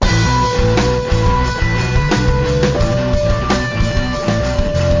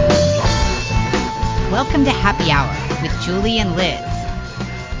Welcome to Happy Hour with Julie and Liz.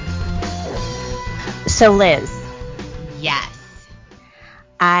 So Liz, Yes.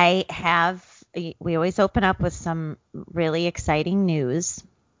 we always open up with some really exciting news.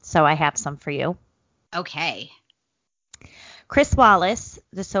 So I have some for you. Okay. Chris Wallace,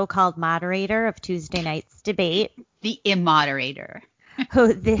 the so-called moderator of Tuesday night's debate, The immoderator.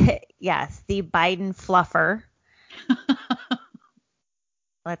 the Biden fluffer.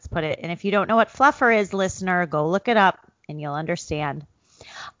 Let's put it. And if you don't know what fluffer is, listener, go look it up and you'll understand.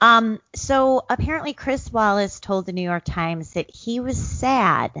 So apparently Chris Wallace told the New York Times that he was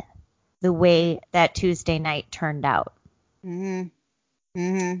sad the way that Tuesday night turned out. Mm-hmm.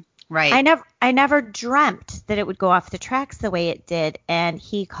 Mm-hmm. Right. I never dreamt that it would go off the tracks the way it did. And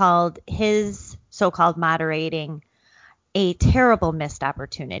he called his so-called moderating a terrible missed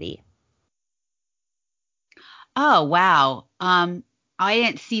opportunity. Oh, wow. I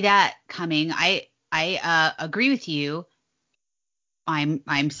didn't see that coming. I agree with you.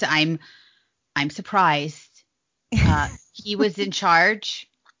 I'm surprised. He was in charge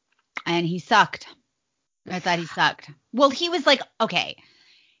and he sucked. I thought he sucked. Well, he was like, okay,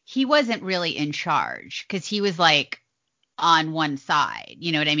 he wasn't really in charge because he was like on one side.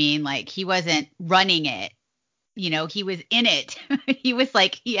 You know what I mean? Like he wasn't running it. You know, he was in it. He was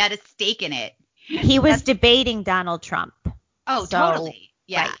like, he had a stake in it. He was debating Donald Trump. Oh, So, totally.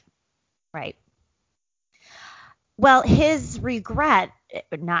 Yeah. Right. Well, his regret,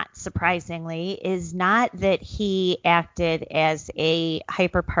 not surprisingly, is not that he acted as a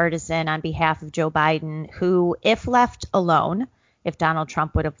hyper-partisan on behalf of Joe Biden, who, if left alone, if Donald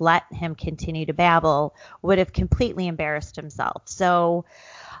Trump would have let him continue to babble, would have completely embarrassed himself. So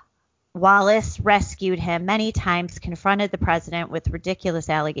Wallace rescued him many times, confronted the president with ridiculous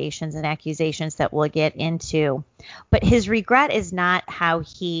allegations and accusations that we'll get into. But his regret is not how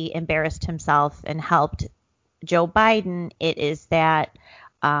he embarrassed himself and helped Joe Biden. It is that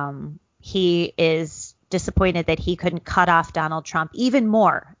he is disappointed that he couldn't cut off Donald Trump even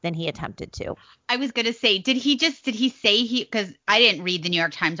more than he attempted to. I was going to say, did he say because I didn't read the New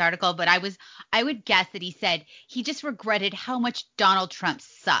York Times article, but I would guess that he said he just regretted how much Donald Trump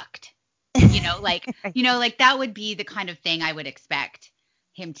sucked. Like that would be the kind of thing I would expect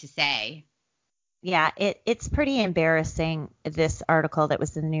him to say. Yeah, it's pretty embarrassing, this article that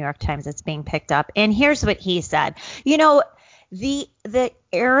was in the New York Times that's being picked up. And here's what he said. The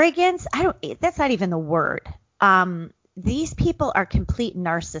arrogance, that's not even the word. These people are complete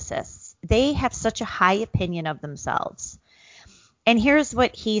narcissists. They have such a high opinion of themselves. And here's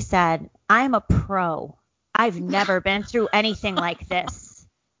what he said. I'm a pro. I've never been through anything like this.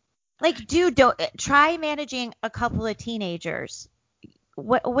 Like, dude, don't try managing a couple of teenagers.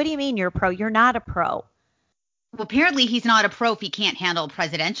 What do you mean you're a pro? You're not a pro. Well, apparently he's not a pro if he can't handle a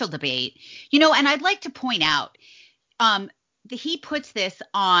presidential debate. And I'd like to point out he puts this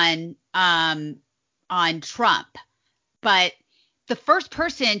on Trump, but the first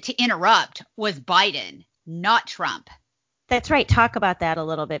person to interrupt was Biden, not Trump. That's right. Talk about that a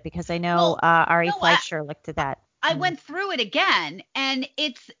little bit, because I know Ari Fleischer looked at that. I went through it again, and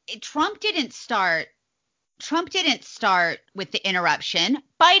Trump didn't start with the interruption.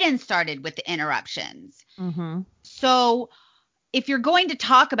 Biden started with the interruptions. Mm-hmm. So if you're going to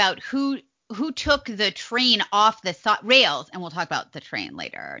talk about who took the train off the rails, and we'll talk about the train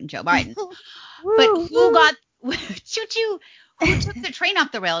later and Joe Biden, but who took the train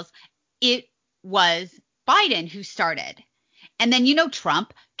off the rails? It was Biden who started. And then,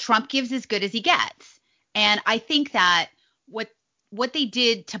 Trump gives as good as he gets. And I think that what they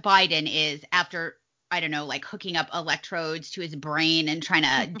did to Biden is, after, I don't know, like hooking up electrodes to his brain and trying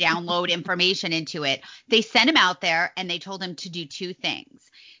to download information into it, they sent him out there and they told him to do two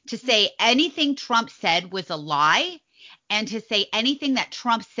things: to say anything Trump said was a lie, and to say anything that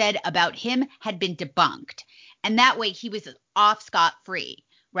Trump said about him had been debunked. And that way he was off scot-free.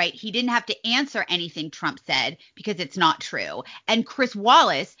 Right? He didn't have to answer anything Trump said because it's not true. And Chris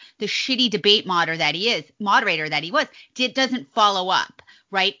Wallace, the shitty debate moderator that he was, doesn't follow up.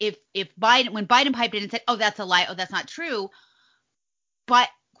 Right? When Biden piped in and said, "Oh, that's a lie. Oh, that's not true," but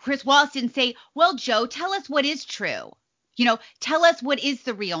Chris Wallace didn't say, "Well, Joe, tell us what is true. Tell us what is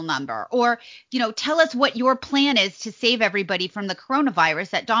the real number, or tell us what your plan is to save everybody from the coronavirus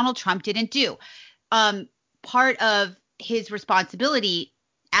that Donald Trump didn't do." Part of his responsibility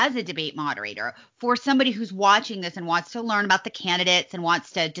as a debate moderator, for somebody who's watching this and wants to learn about the candidates and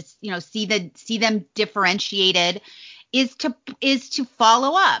wants to just see them differentiated, is to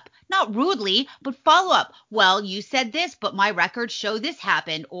follow up, not rudely, but follow up. Well, you said this, but my records show this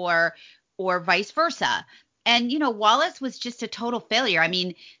happened, or vice versa. And, Wallace was just a total failure. I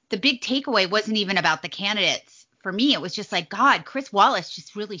mean, the big takeaway wasn't even about the candidates. For me, it was just like, God, Chris Wallace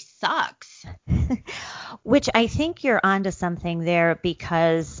just really sucks. Which I think you're onto something there,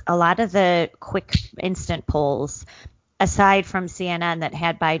 because a lot of the quick instant polls, aside from CNN that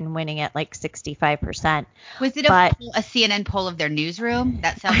had Biden winning at like 65%. Was it a CNN poll of their newsroom?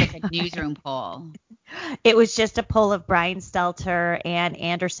 That sounds like a newsroom poll. It was just a poll of Brian Stelter and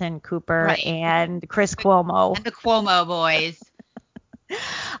Anderson Cooper and Chris Cuomo. And the Cuomo boys.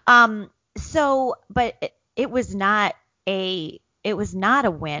 But it was not a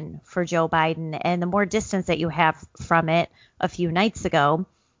win for Joe Biden. And the more distance that you have from it a few nights ago,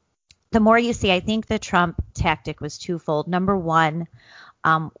 the more you see. I think the Trump tactic was twofold. Number one,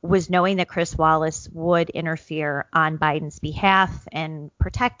 was knowing that Chris Wallace would interfere on Biden's behalf and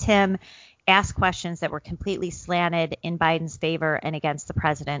protect him, ask questions that were completely slanted in Biden's favor and against the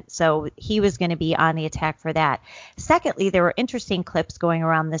president. So he was going to be on the attack for that. Secondly, there were interesting clips going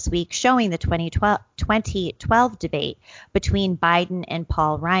around this week showing the 2012 debate between Biden and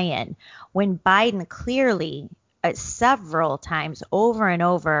Paul Ryan, when Biden clearly several times over and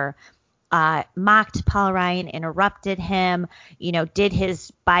over mocked Paul Ryan, interrupted him, did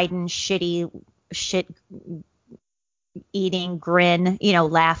his Biden shit eating grin,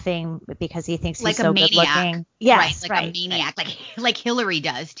 laughing because he thinks he's so good looking. Yes, right, a maniac, right. like Hillary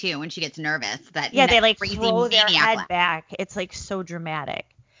does too when she gets nervous. They like throw their head back. It's like so dramatic.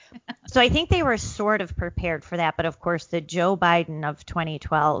 So I think they were sort of prepared for that, but of course the Joe Biden of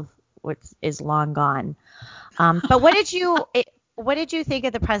 2012 is long gone. But what did you think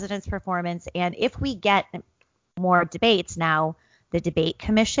of the president's performance? And if we get more debates now, the debate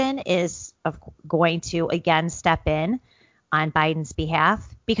commission is going to again step in on Biden's behalf,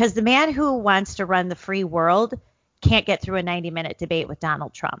 because the man who wants to run the free world can't get through a 90-minute debate with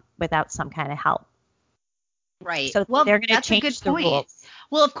Donald Trump without some kind of help. Right. So they're going to change the rules.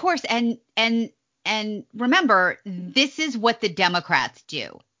 Well, of course. And remember, this is what the Democrats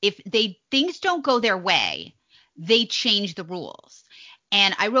do. If things don't go their way, they change the rules.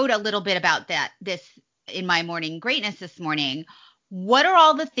 And I wrote a little bit about this in my Morning Greatness this morning. What are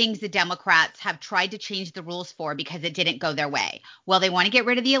all the things the Democrats have tried to change the rules for because it didn't go their way? Well, they want to get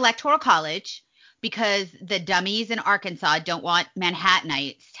rid of the Electoral College because the dummies in Arkansas don't want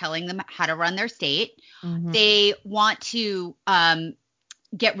Manhattanites telling them how to run their state. Mm-hmm. They want to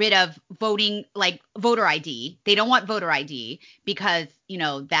get rid of voting, like voter ID. They don't want voter ID because,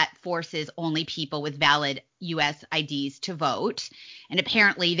 that forces only people with valid U.S. IDs to vote. And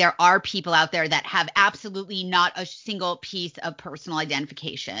apparently there are people out there that have absolutely not a single piece of personal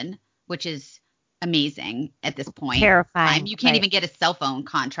identification, which is amazing at this point. Terrifying. You can't even get a cell phone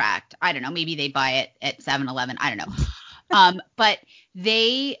contract. I don't know. Maybe they buy it at 7-Eleven. I don't know. But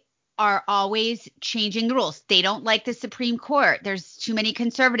they are always changing the rules. They don't like the Supreme Court. There's too many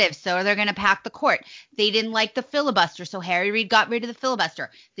conservatives, so they're going to pack the court. They didn't like the filibuster, so Harry Reid got rid of the filibuster.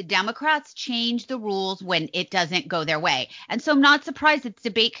 The Democrats change the rules when it doesn't go their way. And so I'm not surprised that the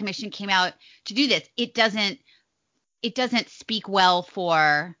debate commission came out to do this. It doesn't speak well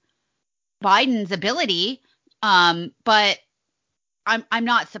for Biden's ability, but I'm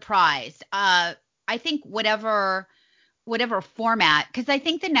not surprised. I think whatever format, because I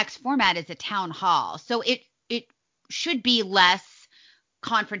think the next format is a town hall. So it should be less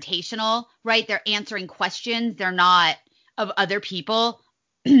confrontational, right? They're answering questions. They're not of other people,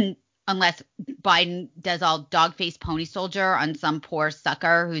 unless Biden does all dog-faced pony soldier on some poor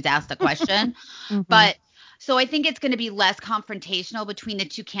sucker who's asked a question. Mm-hmm. But so I think it's going to be less confrontational between the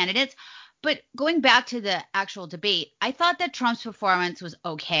two candidates. But going back to the actual debate, I thought that Trump's performance was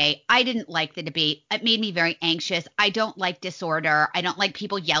okay. I didn't like the debate. It made me very anxious. I don't like disorder. I don't like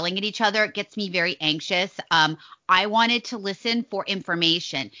people yelling at each other. It gets me very anxious. I wanted to listen for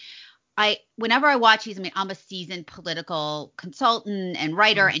information. Whenever I watch these, I'm a seasoned political consultant and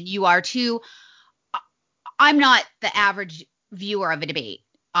writer, and you are too. I'm not the average viewer of a debate.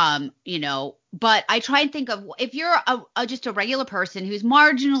 But I try and think of, if you're just a regular person who's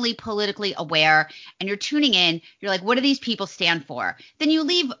marginally politically aware and you're tuning in, you're like, what do these people stand for? Then you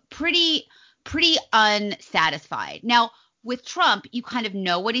leave pretty unsatisfied. Now, with Trump, you kind of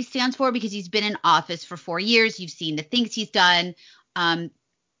know what he stands for because he's been in office for 4 years. You've seen the things he's done.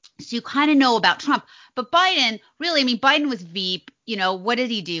 So you kind of know about Trump. But Biden, really, Biden was Veep. What did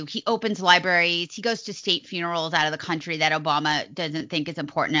he do? He opens libraries. He goes to state funerals out of the country that Obama doesn't think is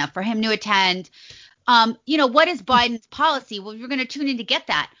important enough for him to attend. What is Biden's policy? Well, you're going to tune in to get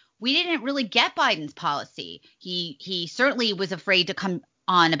that. We didn't really get Biden's policy. He certainly was afraid to come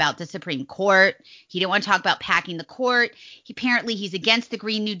on about the Supreme Court. He didn't want to talk about packing the court. He's against the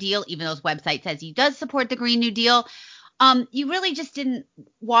Green New Deal, even though his website says he does support the Green New Deal. You really just didn't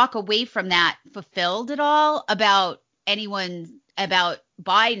walk away from that fulfilled at all about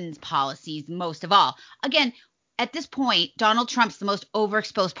Biden's policies, most of all. Again, at this point, Donald Trump's the most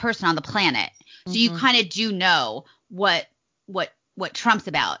overexposed person on the planet. So you kind of do know what Trump's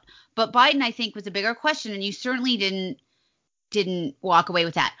about. But Biden, I think, was a bigger question, and you certainly didn't walk away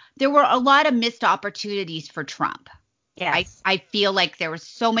with that. There were a lot of missed opportunities for Trump. Yes. I feel like there were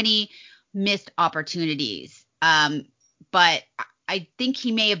so many missed opportunities. But I think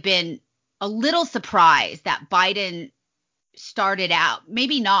he may have been a little surprised that Biden started out.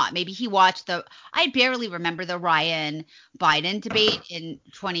 Maybe not. Maybe he watched I barely remember the Ryan Biden debate in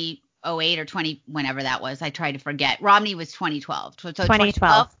 2008 or 20, whenever that was. I try to forget. Romney was 2012. So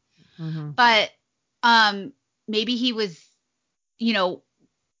 2012. Mm-hmm. But maybe he was,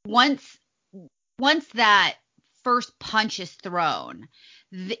 once that first punch is thrown,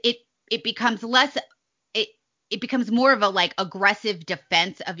 it becomes less. It becomes more of a like aggressive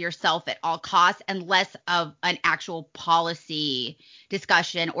defense of yourself at all costs and less of an actual policy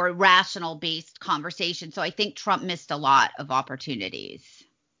discussion or rational based conversation. So I think Trump missed a lot of opportunities.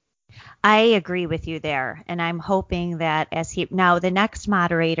 I agree with you there. And I'm hoping that now the next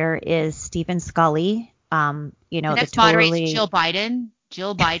moderator is Stephen Scully. The next moderator is Jill Biden.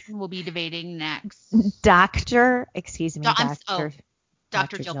 Jill Biden will be debating next. Dr. Jill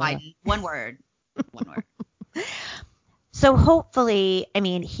Biden. One word. So hopefully, I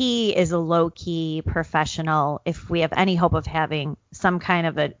mean, he is a low-key professional. If we have any hope of having some kind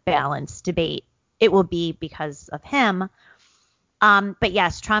of a balanced debate, it will be because of him. But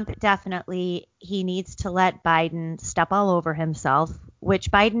yes, Trump definitely, he needs to let Biden step all over himself, which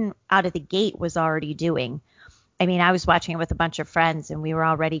Biden out of the gate was already doing. I mean, I was watching it with a bunch of friends and we were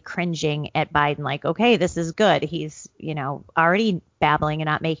already cringing at Biden, like, okay, this is good. He's, already babbling and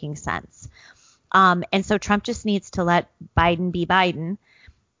not making sense. And so Trump just needs to let Biden be Biden.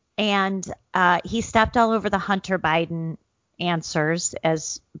 And he stepped all over the Hunter Biden answers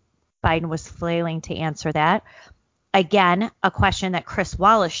as Biden was flailing to answer that. Again, a question that Chris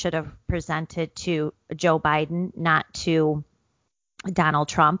Wallace should have presented to Joe Biden, not to Donald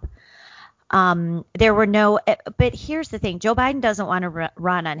Trump. There were but here's the thing. Joe Biden doesn't want to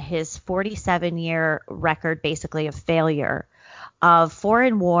run on his 47-year record, basically, of failure, of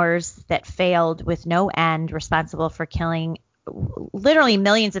foreign wars that failed with no end, responsible for killing literally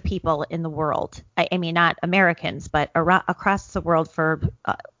millions of people in the world. I mean, not Americans, but across the world for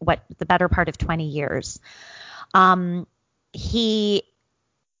the better part of 20 years. He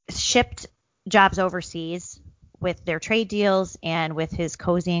shipped jobs overseas with their trade deals and with his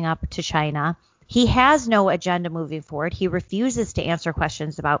cozying up to China. He has no agenda moving forward. He refuses to answer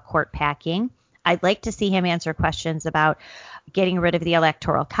questions about court packing. I'd like to see him answer questions about getting rid of the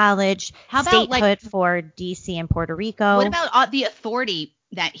Electoral College, statehood for D.C. and Puerto Rico. What about the authority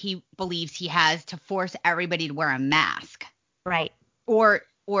that he believes he has to force everybody to wear a mask? Right. Or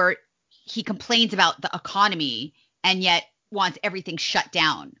he complains about the economy and yet wants everything shut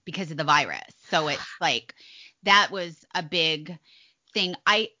down because of the virus. So it's like that was a big thing.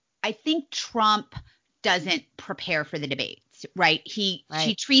 I think Trump doesn't prepare for the debates, right? He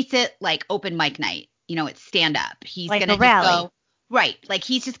treats it like open mic night. It's stand up. He's like gonna a rally. Just go, right? Like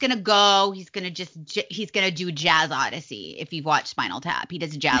he's just gonna go. He's gonna do Jazz Odyssey. If you've watched Spinal Tap, he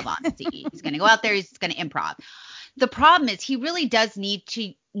does a Jazz Odyssey. He's gonna go out there. He's gonna improv. The problem is he really does need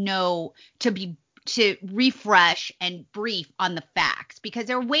to know to refresh and brief on the facts, because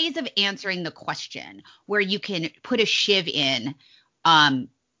there are ways of answering the question where you can put a shiv in,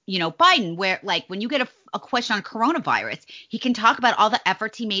 Biden, where like when you get a question on coronavirus, he can talk about all the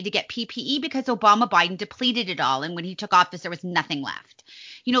efforts he made to get PPE because Biden depleted it all. And when he took office, there was nothing left.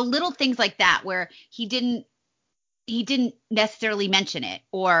 Little things like that where he didn't necessarily mention it,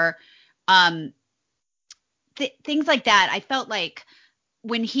 or things like that. I felt like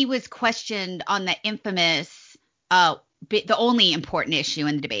when he was questioned on the infamous, the only important issue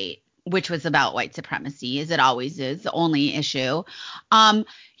in the debate, which was about white supremacy, as it always is, the only issue,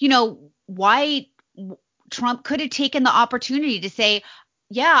 why Trump could have taken the opportunity to say,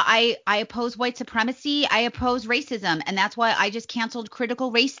 yeah, I oppose white supremacy. I oppose racism. And that's why I just canceled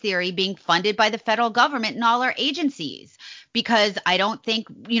critical race theory being funded by the federal government and all our agencies, because I don't think,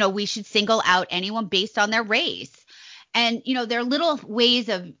 we should single out anyone based on their race. And, there are little ways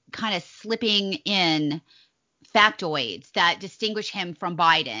of kind of slipping in factoids that distinguish him from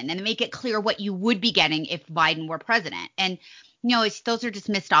Biden and make it clear what you would be getting if Biden were president. And, those are just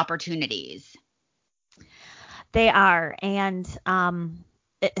missed opportunities. They are. And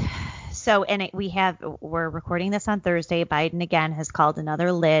we're recording this on Thursday. Biden again has called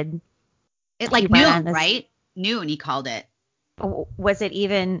another lid. It like noon, right? Noon he called it. Was it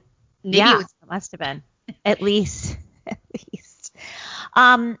even? Maybe yeah, it was. It must have been at least.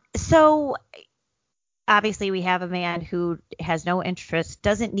 So obviously we have a man who has no interest,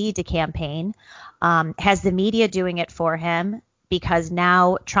 doesn't need to campaign, has the media doing it for him because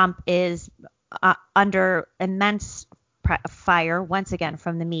now Trump is under immense fire once again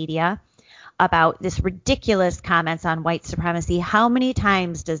from the media about this ridiculous comments on white supremacy. How many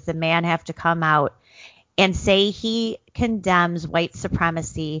times does the man have to come out and say he condemns white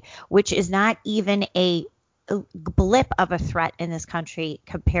supremacy, which is not even a blip of a threat in this country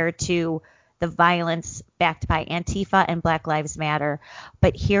compared to the violence backed by Antifa and Black Lives Matter.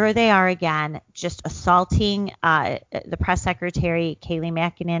 But here they are again, just assaulting the press secretary, Kayleigh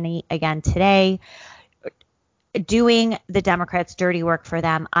McEnany, again today, doing the Democrats' dirty work for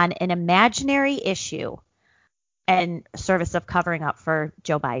them on an imaginary issue in service of covering up for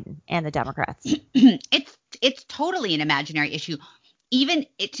Joe Biden and the Democrats. It's totally an imaginary issue. Even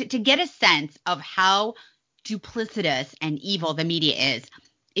to get a sense of how duplicitous and evil the media is,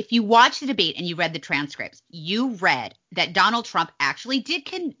 if you watch the debate and you read the transcripts, you read that Donald Trump actually did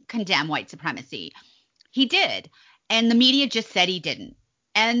condemn white supremacy. He did. And the media just said he didn't.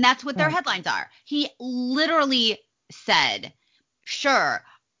 And that's what their headlines are. He literally said, sure,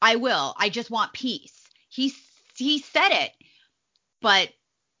 I will. I just want peace. He said it, but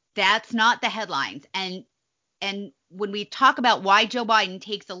that's not the headlines. And when we talk about why Joe Biden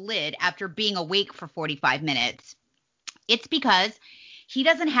takes a lid after being awake for 45 minutes, it's because he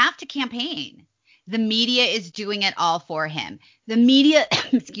doesn't have to campaign. The media is doing it all for him. The media,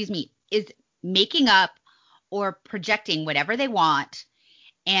 is making up or projecting whatever they want,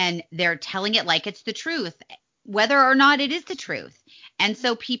 and they're telling it like it's the truth, whether or not it is the truth. And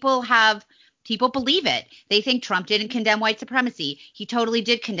so people believe it. They think Trump didn't condemn white supremacy. He totally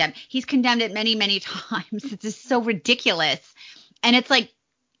did condemn. He's condemned it many, many times. It's just so ridiculous. And it's like,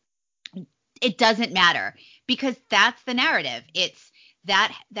 it doesn't matter because that's the narrative. It's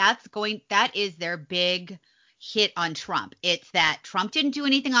that is their big hit on Trump. It's that Trump didn't do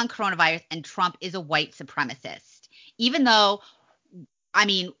anything on coronavirus and Trump is a white supremacist. Even though, I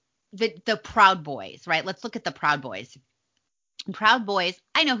mean, the Proud Boys, right? Let's look at the Proud Boys. Proud Boys,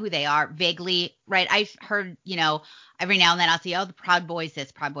 I know who they are vaguely, right? I've heard, every now and then I'll see, oh, the Proud Boys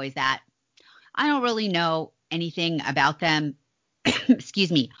this, Proud Boys that. I don't really know anything about them,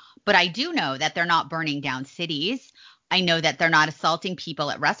 excuse me, but I do know that they're not burning down cities. I know that they're not assaulting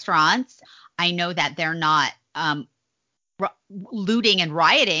people at restaurants. I know that they're not looting and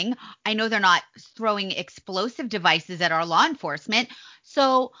rioting. I know they're not throwing explosive devices at our law enforcement.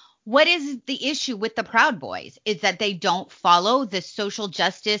 So what is the issue with the Proud Boys? Is that they don't follow the social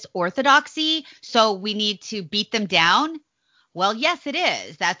justice orthodoxy, so we need to beat them down? Well, yes, it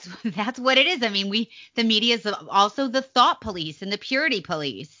is. That's what it is. I mean, the media is also the thought police and the purity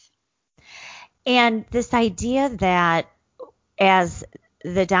police. And this idea that as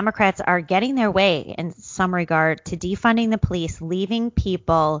the Democrats are getting their way in some regard to defunding the police, leaving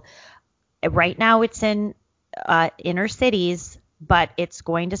people, right now it's in inner cities, but it's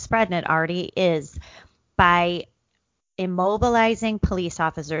going to spread, and it already is, by immobilizing police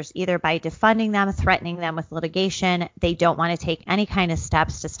officers, either by defunding them, threatening them with litigation. They don't want to take any kind of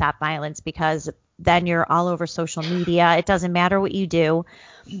steps to stop violence because then you're all over social media. It doesn't matter what you do.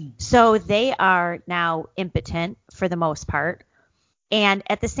 So they are now impotent for the most part. And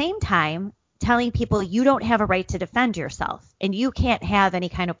at the same time, telling people you don't have a right to defend yourself and you can't have any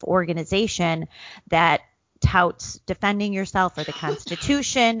kind of organization that touts defending yourself or the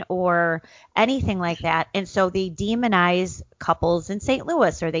Constitution or anything like that. And so they demonize couples in St.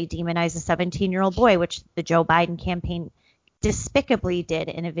 Louis, or they demonize a 17-year-old boy, which the Joe Biden campaign despicably did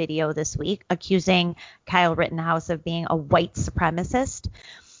in a video this week, accusing Kyle Rittenhouse of being a white supremacist.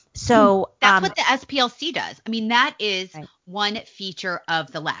 So that's what the SPLC does. I mean, that is one feature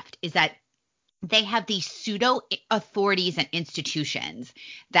of the left, is that they have these pseudo authorities and institutions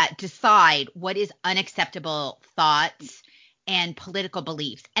that decide what is unacceptable thoughts and political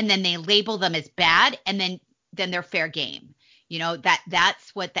beliefs, and then they label them as bad, and then they're fair game.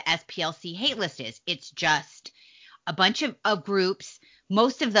 That's what the SPLC hate list is. It's just a bunch of groups.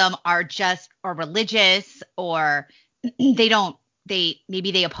 Most of them are religious, or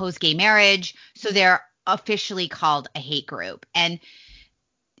maybe they oppose gay marriage, so they're officially called a hate group. And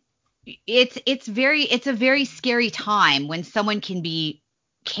it's a very scary time when someone can be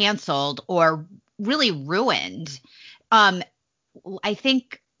canceled or really ruined. I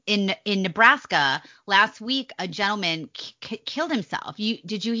think in Nebraska last week, a gentleman killed himself.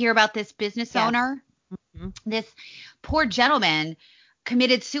 Did you hear about this business Yes. owner? Mm-hmm. This poor gentleman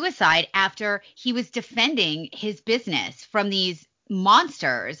committed suicide after he was defending his business from these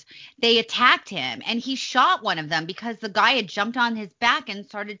monsters. They attacked him and he shot one of them because the guy had jumped on his back and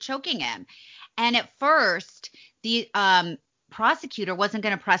started choking him. And at first, the prosecutor wasn't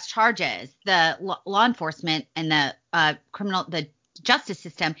going to press charges, the law enforcement and the justice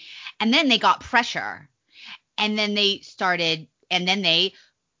system. And then they got pressure. And then they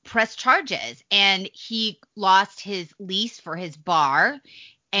pressed charges, and he lost his lease for his bar.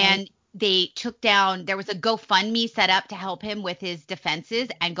 And Right. they took down, there was a GoFundMe set up to help him with his defenses,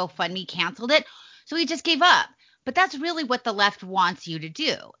 and GoFundMe canceled it. So he just gave up. But that's really what the left wants you to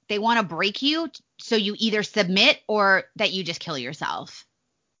do. They want to break you so you either submit or that you just kill yourself.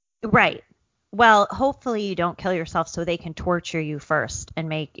 Right. Well, hopefully you don't kill yourself so they can torture you first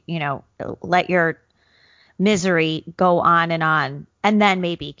and let your misery go on, and then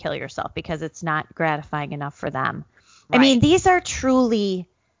maybe kill yourself because it's not gratifying enough for them. Right. I mean, these are truly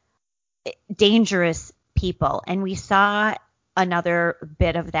dangerous people. And we saw another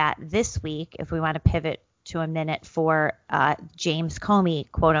bit of that this week, if we want to pivot to a minute for James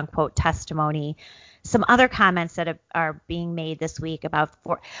Comey, quote unquote, testimony. Some other comments that are being made this week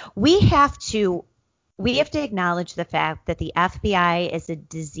we have to acknowledge the fact that the FBI is a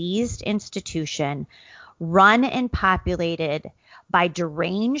diseased institution run and populated by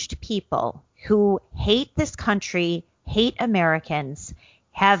deranged people who hate this country, hate Americans,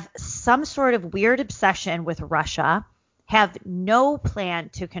 have some sort of weird obsession with Russia, have no plan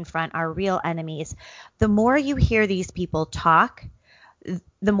to confront our real enemies. The more you hear these people talk,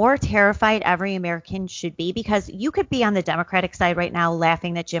 the more terrified every American should be, because you could be on the Democratic side right now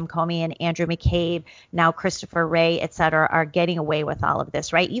laughing that Jim Comey and Andrew McCabe, now Christopher Wray, et cetera, are getting away with all of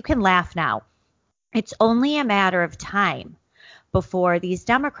this, right? You can laugh now. It's only a matter of time before these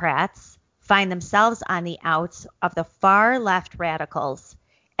Democrats find themselves on the outs of the far left radicals,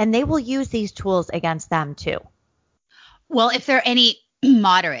 and they will use these tools against them too. Well, if there are any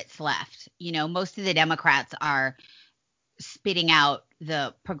moderates left, most of the Democrats are spitting out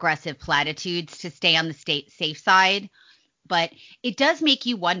the progressive platitudes to stay on the state safe side. But it does make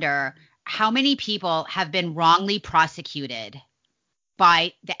you wonder how many people have been wrongly prosecuted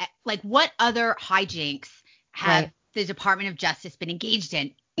by what other hijinks have Right. the Department of Justice been engaged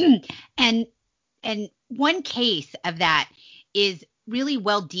in? and one case of that is really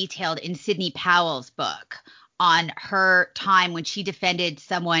well detailed in Sidney Powell's book on her time when she defended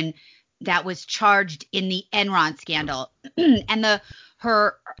someone that was charged in the Enron scandal. And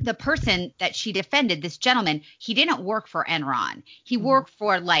the person that she defended, this gentleman, he didn't work for Enron. He worked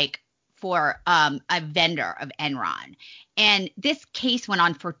for a vendor of Enron. And this case went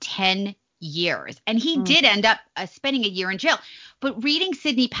on for 10 years. And he did end up spending a year in jail. But reading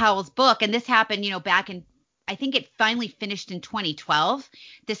Sidney Powell's book, and this happened, back in, I think it finally finished in 2012,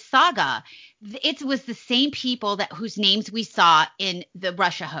 this saga, it was the same people whose names we saw in the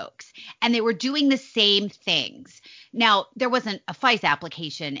Russia hoax, and they were doing the same things. Now, there wasn't a FICE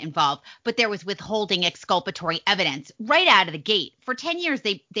application involved, but there was withholding exculpatory evidence right out of the gate. For 10 years,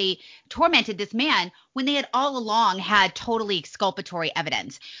 they tormented this man when they had all along had totally exculpatory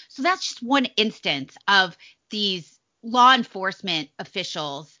evidence. So that's just one instance of these law enforcement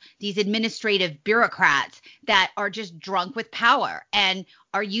officials, these administrative bureaucrats that are just drunk with power and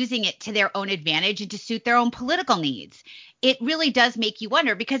are using it to their own advantage and to suit their own political needs. It really does make you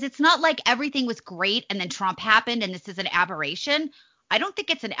wonder, because it's not like everything was great and then Trump happened and this is an aberration. I don't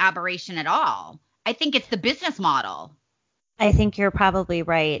think it's an aberration at all. I think it's the business model. I think you're probably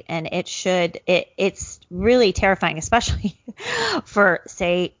right. And it's really terrifying, especially for,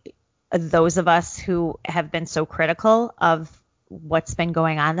 say, those of us who have been so critical of what's been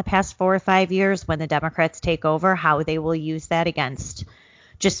going on the past 4 or 5 years. When the Democrats take over, how they will use that against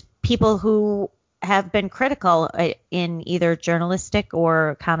just people who have been critical in either journalistic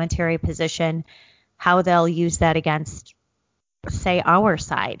or commentary position, how they'll use that against, say, our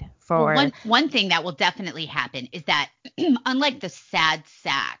side. One thing that will definitely happen is that unlike the sad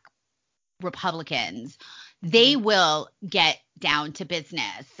sack Republicans, they will get down to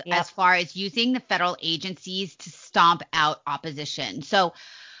business as far as using the federal agencies to stomp out opposition. So,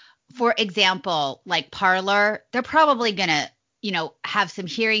 for example, like Parler, they're probably going to, have some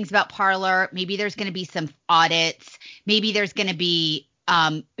hearings about Parler. Maybe there's going to be some audits. Maybe there's going to be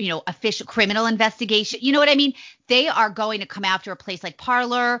official criminal investigation. You know what I mean? They are going to come after a place like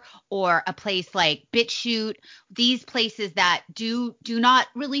Parler or a place like BitChute, these places that do not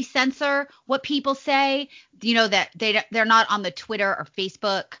really censor what people say, that they're not on the Twitter or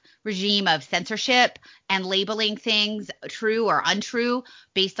Facebook regime of censorship and labeling things true or untrue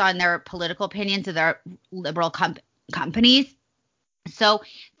based on their political opinions of their liberal companies. So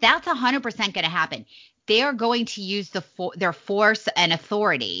that's 100% going to happen. They are going to use their force and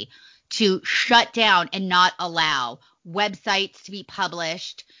authority to shut down and not allow websites to be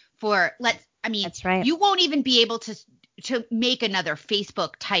published That's right. You won't even be able to make another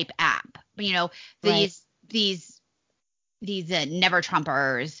Facebook type app. These never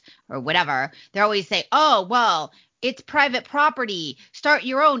Trumpers or whatever, they always say, oh, well, it's private property. Start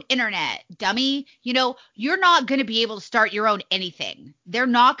your own internet, dummy. You're not going to be able to start your own anything. They're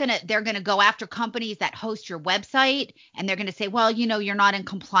going to go after companies that host your website, and they're going to say, well, you're not in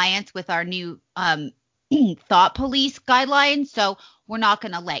compliance with our new thought police guidelines. So we're not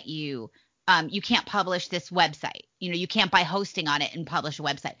going to let you, you can't publish this website. You can't buy hosting on it and publish a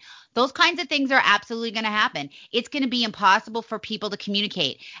website. Those kinds of things are absolutely going to happen. It's going to be impossible for people to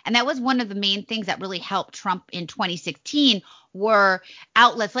communicate. And that was one of the main things that really helped Trump in 2016 were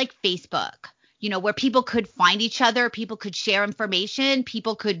outlets like Facebook, where people could find each other, people could share information,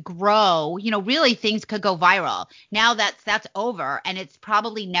 people could grow, really things could go viral. Now that's over, and it's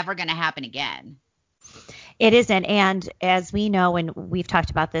probably never going to happen again. It isn't. And as we know, and we've talked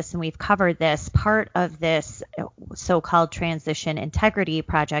about this and we've covered this, part of this so-called transition integrity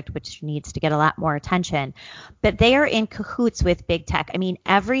project, which needs to get a lot more attention, but they are in cahoots with big tech. I mean,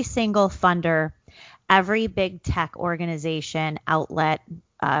 every single funder, every big tech organization, outlet,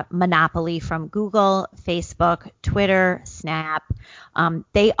 monopoly from Google, Facebook, Twitter, Snap,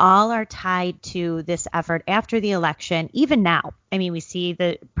 they all are tied to this effort after the election. Even now, I mean, we see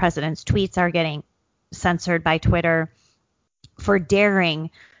the president's tweets are getting censored by Twitter for daring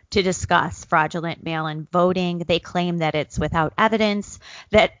to discuss fraudulent mail-in voting. They claim that it's without evidence,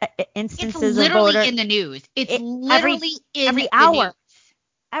 that instances it's literally of voter in the news. It's literally every hour. News.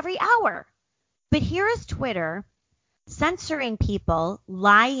 Every hour. But here is Twitter censoring people,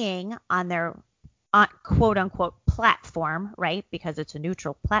 lying on their quote unquote platform, right? Because it's a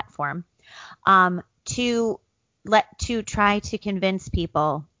neutral platform, to try to convince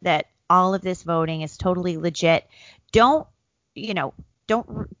people that all of this voting is totally legit. Don't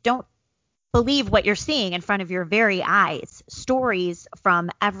believe what you're seeing in front of your very eyes. Stories from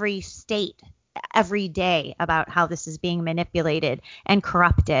every state every day about how this is being manipulated and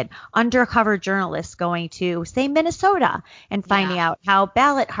corrupted. Undercover journalists going to, say, Minnesota and finding out how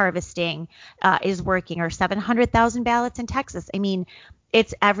ballot harvesting is working, or 700,000 ballots in Texas. I mean,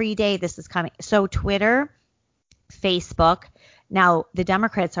 it's every day this is coming. So Twitter, Facebook. Now, the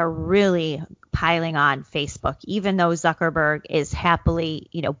Democrats are really piling on Facebook, even though Zuckerberg is happily,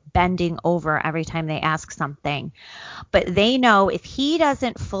 bending over every time they ask something. But they know if he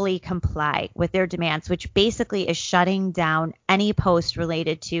doesn't fully comply with their demands, which basically is shutting down any post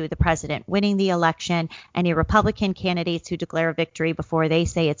related to the president winning the election, any Republican candidates who declare victory before they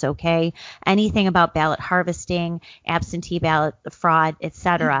say it's okay, anything about ballot harvesting, absentee ballot fraud,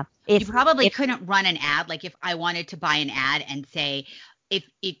 etc. You probably couldn't run an ad. Like if I wanted to buy an ad and say, if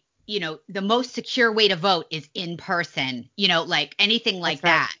the most secure way to vote is in person, like anything like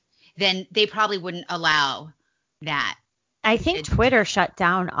that, then they probably wouldn't allow that. I think Twitter shut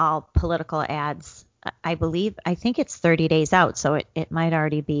down all political ads. I think it's 30 days out, so it might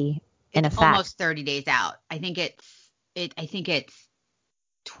already be in effect. Almost 30 days out. I think it's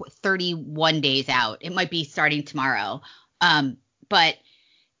 31 days out. It might be starting tomorrow. But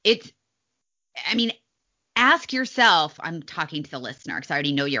ask yourself, I'm talking to the listener because I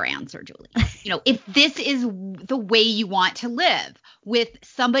already know your answer, Julie. If this is the way you want to live, with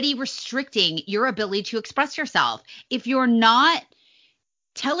somebody restricting your ability to express yourself, if you're not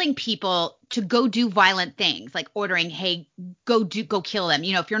telling people to go do violent things, like ordering, hey, go kill them,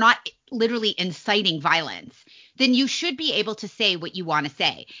 if you're not literally inciting violence, then you should be able to say what you want to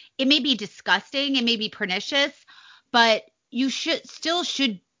say. It may be disgusting, it may be pernicious, but you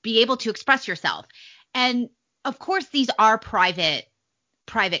should be able to express yourself. And of course, these are private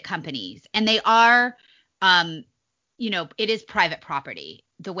companies, and they are, it is private property.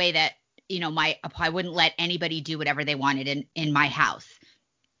 The way that, I wouldn't let anybody do whatever they wanted in my house.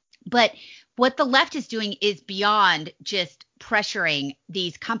 But what the left is doing is beyond just pressuring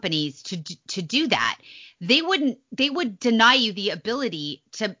these companies to do that. They would deny you the ability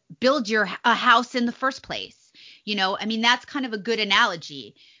to build a house in the first place. That's kind of a good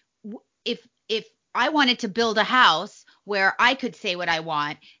analogy. If I wanted to build a house, where I could say what I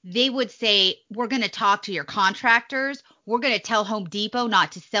want. They would say, we're going to talk to your contractors. We're going to tell Home Depot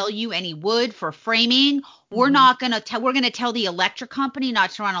not to sell you any wood for framing. We're not going to tell, we're going to tell the electric company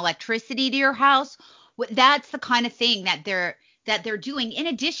not to run electricity to your house. That's the kind of thing that they're doing in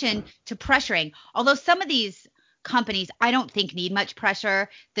addition to pressuring. Although some of these companies I don't think need much pressure.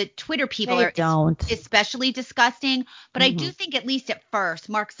 The Twitter people especially disgusting. But I do think at least at first,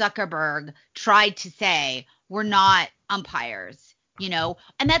 Mark Zuckerberg tried to say, we're not umpires, and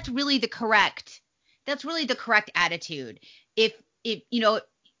that's really the correct attitude. If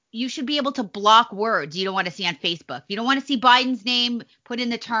you should be able to block words you don't want to see on Facebook. You don't want to see Biden's name put in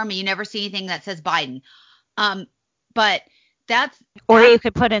the term and you never see anything that says Biden. But or you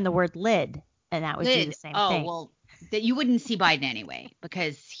could put in the word lid. And that would do the same thing. Oh, well, that you wouldn't see Biden anyway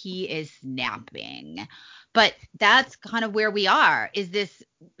because he is napping. But that's kind of where we are, is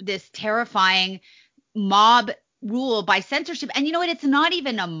this terrifying mob rule by censorship. And you know what? It's not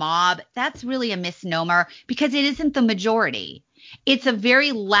even a mob. That's really a misnomer because it isn't the majority. It's a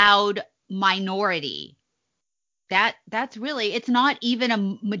very loud minority. That's really, it's not even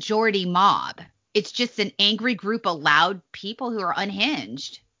a majority mob. It's just an angry group of loud people who are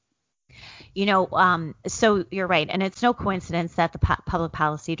unhinged. So you're right. And it's no coincidence that the public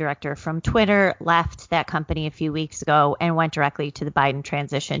policy director from Twitter left that company a few weeks ago and went directly to the Biden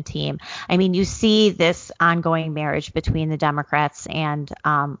transition team. I mean, you see this ongoing marriage between the Democrats and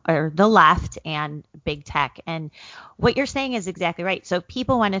or the left and big tech. And what you're saying is exactly right. So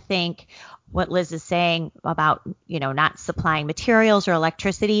people want to think what Liz is saying about, not supplying materials or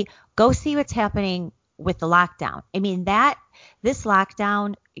electricity. Go see what's happening with the lockdown. I mean, this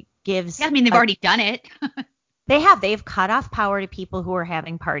lockdown gives. Yeah, I mean, they've already done it. They've cut off power to people who are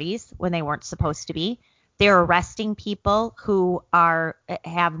having parties when they weren't supposed to be. They're arresting people who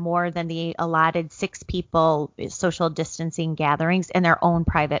have more than the allotted 6 people social distancing gatherings in their own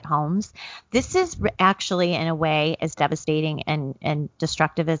private homes. This is actually, in a way, as devastating and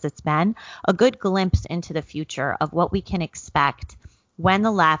destructive as it's been, a good glimpse into the future of what we can expect when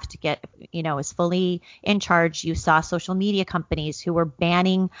the left is fully in charge. You saw social media companies who were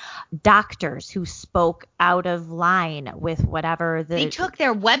banning doctors who spoke out of line with whatever they took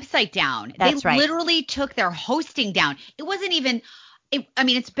their website down. That's right. Literally took their hosting down. It wasn't even.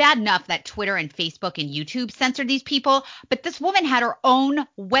 It's bad enough that Twitter and Facebook and YouTube censored these people, but this woman had her own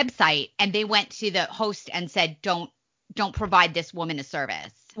website and they went to the host and said, don't provide this woman a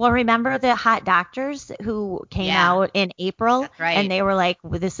service. Well, remember the hot doctors who came out in April? That's right. And they were like,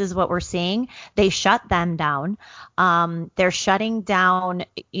 well, this is what we're seeing. They shut them down. They're shutting down,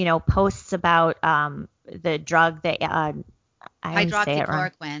 posts about the drug that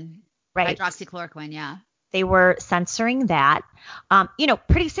hydroxychloroquine. Right. Hydroxychloroquine, yeah. They were censoring that.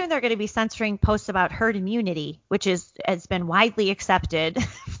 Pretty soon they're going to be censoring posts about herd immunity, which has been widely accepted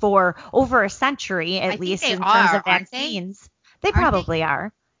for over a century, at least in terms of vaccines. They probably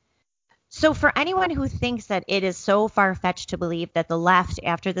are. So for anyone who thinks that it is so far-fetched to believe that the left,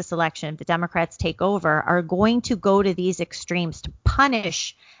 after this election, if the Democrats take over, are going to go to these extremes to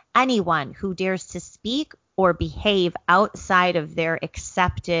punish anyone who dares to speak or behave outside of their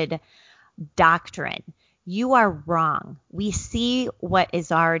accepted doctrine, you are wrong. We see what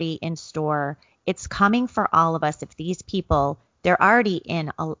is already in store. It's coming for all of us. If these people, they're already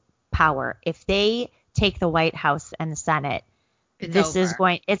in power. If they take the White House and the Senate,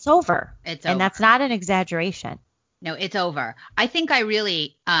 it's over. And that's not an exaggeration. No, it's over. I think I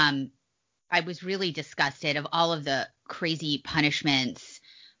was really disgusted of all of the crazy punishments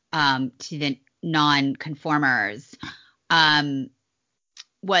to the non-conformers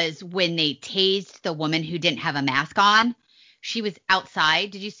was when they tased the woman who didn't have a mask on. She was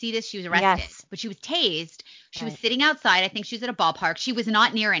outside. Did you see this? She was arrested, but she was tased. She was sitting outside. I think she was at a ballpark. She was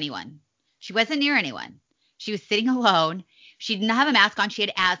not near anyone. She wasn't near anyone. She was sitting alone. She didn't have a mask on. She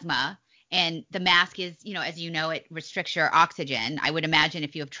had asthma. And the mask is, as you know, it restricts your oxygen. I would imagine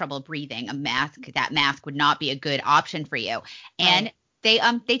if you have trouble breathing, that mask would not be a good option for you. And they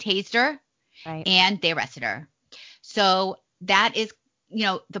tased her and they arrested her. So that is,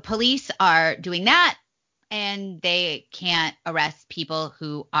 the police are doing that and they can't arrest people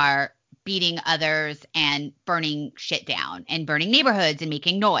who are beating others and burning shit down and burning neighborhoods and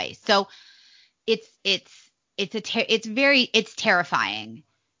making noise. So it's terrifying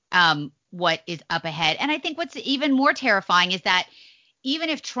what is up ahead. And I think what's even more terrifying is that even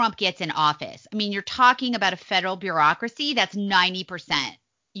if Trump gets in office, I mean, you're talking about a federal bureaucracy that's 90%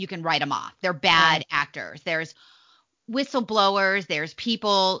 you can write them off. They're bad actors. There's whistleblowers. There's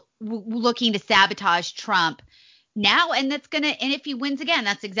people looking to sabotage Trump now. And if he wins again,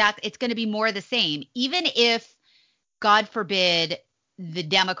 it's going to be more of the same. Even if God forbid the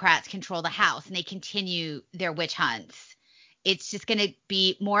Democrats control the House and they continue their witch hunts, it's just going to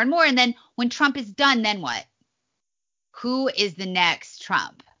be more and more. And then when Trump is done, then what? Who is the next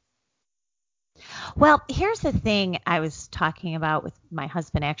Trump? Well, here's the thing I was talking about with my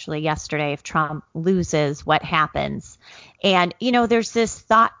husband actually yesterday. If Trump loses, what happens? And, there's this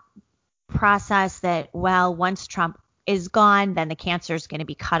thought process that, well, once Trump is gone, then the cancer is going to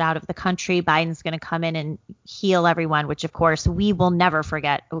be cut out of the country. Biden's going to come in and heal everyone, which of course we will never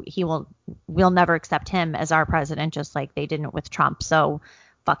forget. We'll never accept him as our president, just like they didn't with Trump. So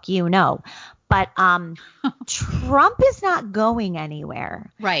fuck you, no. But Trump is not going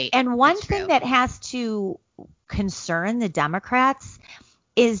anywhere. Right. And one thing that has to concern the Democrats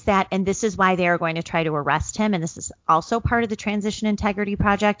is that, and this is why they are going to try to arrest him, and this is also part of the Transition Integrity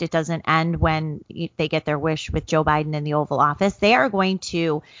Project. It doesn't end when they get their wish with Joe Biden in the Oval Office. They are going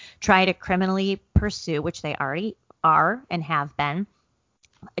to try to criminally pursue, which they already are and have been,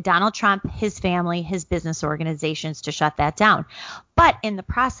 Donald Trump, his family, his business organizations, to shut that down. But in the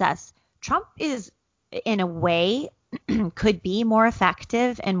process, Trump is, in a way, could be more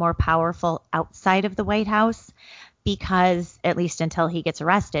effective and more powerful outside of the White House, because at least until he gets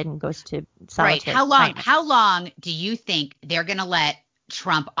arrested and goes to solitary confinement. How long do you think they're going to let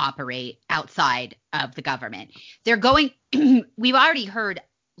Trump operate outside of the government? They're going we've already heard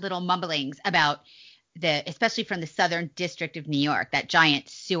little mumblings about especially from the Southern District of New York, that giant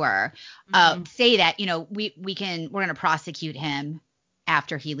sewer, say that, we're going to prosecute him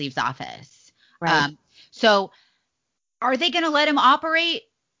after he leaves office. Right. So are they going to let him operate?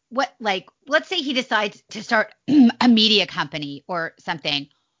 Let's say he decides to start a media company or something.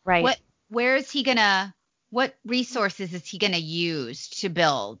 Right. What resources is he going to use to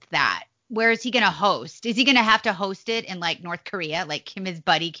build that? Where is he going to host? Is he going to have to host it in North Korea? His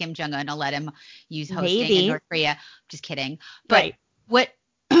buddy Kim Jong-un will let him use hosting in North Korea. Just kidding. But right.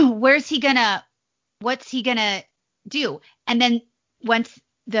 What's he going to do? And then once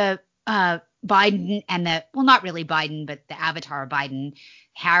the Biden and not really Biden, but the avatar Biden,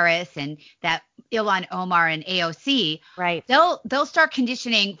 Harris, and that Ilhan Omar and AOC, right? They'll start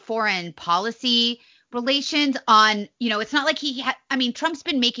conditioning foreign policy relations on, it's not like Trump's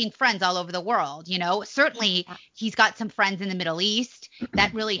been making friends all over the world, certainly he's got some friends in the Middle East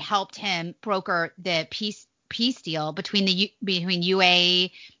that really helped him broker the peace deal between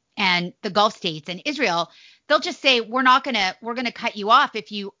UAE and the Gulf states and Israel. They'll just say, we're going to cut you off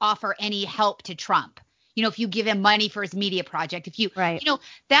if you offer any help to Trump. If you give him money for his media project,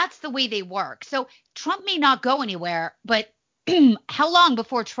 that's the way they work. So Trump may not go anywhere, but how long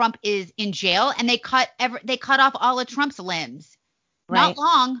before Trump is in jail and they cut off all of Trump's limbs? Right. Not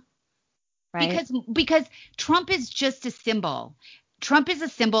long. Right. Because Trump is just a symbol. Trump is a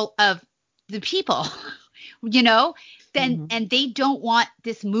symbol of the people, and they don't want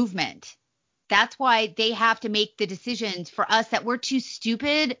this movement. That's why they have to make the decisions for us that we're too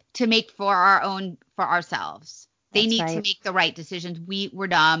stupid to make for ourselves. They need to make the right decisions. We're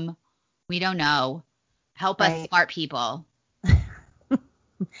dumb. We don't know. Help us smart people.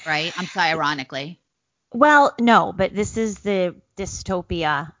 Right? I'm sorry, ironically. Well, no, but this is the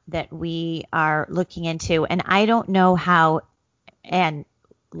dystopia that we are looking into. And I don't know how, and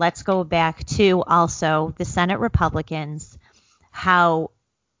let's go back to also the Senate Republicans, how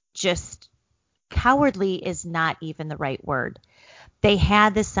just cowardly is not even the right word. They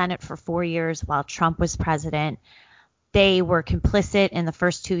had the Senate for 4 years while Trump was president. They were complicit in the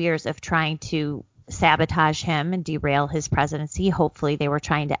first 2 years of trying to sabotage him and derail his presidency. Hopefully they were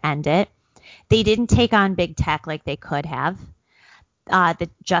trying to end it. They didn't take on big tech like they could have. The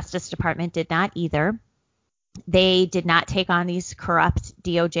Justice Department did not either. They did not take on these corrupt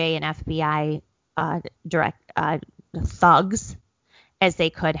DOJ and FBI thugs as they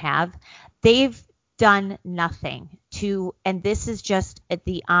could have. They've done nothing and this is just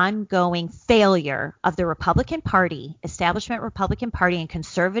the ongoing failure of the Republican Party, establishment Republican Party and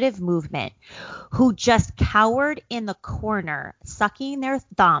conservative movement, who just cowered in the corner, sucking their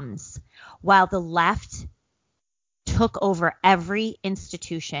thumbs while the left took over every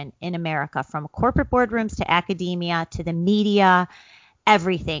institution in America, from corporate boardrooms to academia to the media,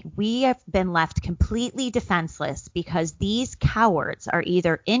 everything. We have been left completely defenseless because these cowards are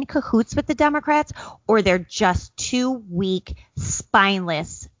either in cahoots with the Democrats or they're just too weak,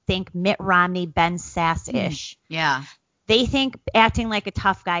 spineless. Think Mitt Romney, Ben Sass-ish. Yeah. They think acting like a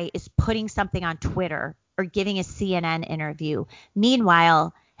tough guy is putting something on Twitter or giving a CNN interview.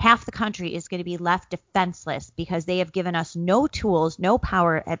 Meanwhile, half the country is going to be left defenseless because they have given us no tools, no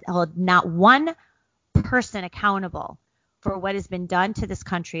power, not one person accountable for what has been done to this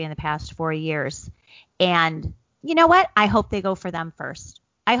country in the past 4 years. And You know what? I hope they go for them first.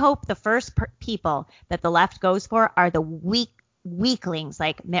 I hope the first people that the left goes for are the weaklings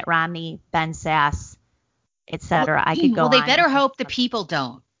like Mitt Romney, Ben Sass, etc. I could go Well, they on. better hope the people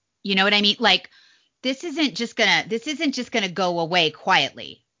don't. You know what I mean? Like this isn't just gonna go away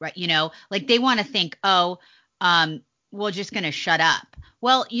quietly, right? Like they want to think, oh, we're just gonna shut up.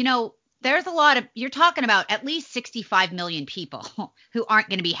 Well, there's a lot of you're talking about at least 65 million people who aren't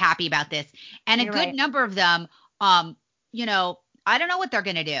going to be happy about this, and You're a good right. number of them, I don't know what they're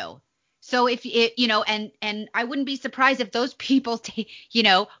going to do. So if it, and I wouldn't be surprised if those people,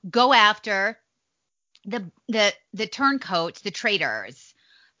 go after the turncoats, the traitors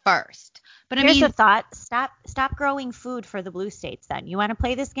first. But I Here's a mean, thought. Stop growing food for the blue states then. You want to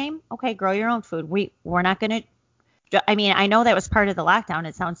play this game? Okay, grow your own food. We're not going to I mean, I know that was part of the lockdown.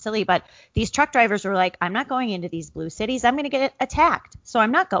 It sounds silly, but these truck drivers were like, I'm not going into these blue cities. I'm going to get attacked. So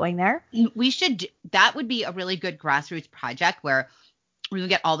I'm not going there. that would be a really good grassroots project where we would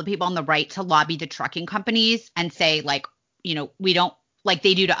get all the people on the right to lobby the trucking companies and say, like, we don't, like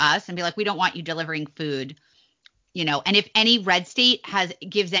they do to us, and be like, we don't want you delivering food, and if any red state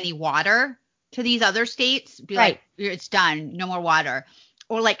gives any water to these other states, be Right. like, it's done, no more water.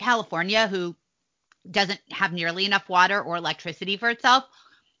 Or like California, who doesn't have nearly enough water or electricity for itself,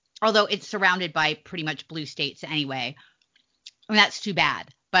 although it's surrounded by pretty much blue states anyway. I mean, that's too bad,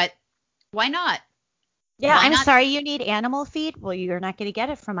 but why not? Yeah, Why I'm not? sorry you need animal feed. Well, you're not going to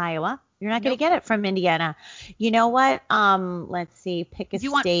get it from Iowa. You're not going to Nope. get it from Indiana. You know what? Let's see. Pick a Do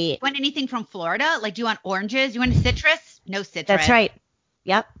you want state. anything from Florida? Like, do you want oranges? Do you want citrus? No That's citrus. right.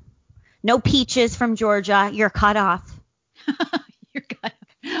 Yep. No peaches from Georgia. You're cut off. You're good.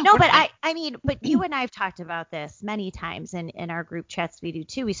 No, What but about I mean, but you and I have talked about this many times in our group chats. We do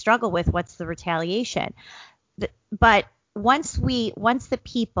too. We struggle with what's the retaliation. But once the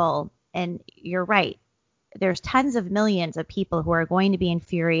people, and you're right, there's tens of millions of people who are going to be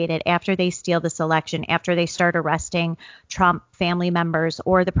infuriated after they steal this election, after they start arresting Trump family members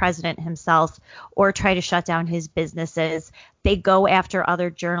or the president himself, or try to shut down his businesses. They go after other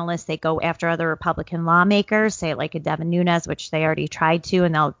journalists. They go after other Republican lawmakers, say like a Devin Nunes, which they already tried to,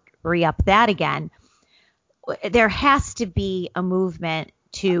 and they'll re-up that again. There has to be a movement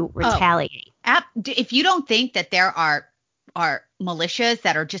to retaliate. if you don't think that there are militias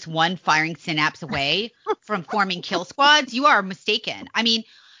that are just one firing synapse away from forming kill squads, you are mistaken. I mean,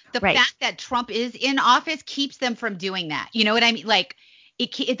 the Right. fact that Trump is in office keeps them from doing that. You know what I mean? Like,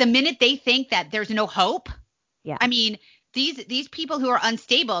 the minute they think that there's no hope, Yeah. I mean, these people who are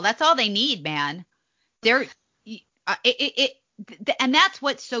unstable, that's all they need, man. They're and that's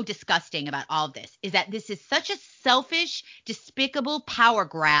what's so disgusting about all of this, is that this is such a selfish, despicable power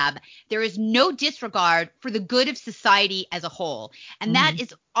grab. There is no disregard for the good of society as a whole. And that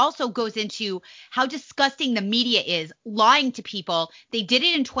is also goes into how disgusting the media is, lying to people. They did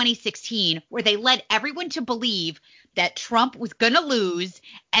it in 2016, where they led everyone to believe that Trump was going to lose.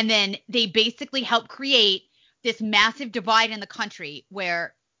 And then they basically helped create this massive divide in the country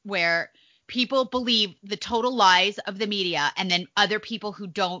where people believe the total lies of the media, and then other people who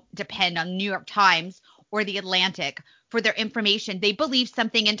don't depend on New York Times or the Atlantic for their information, they believe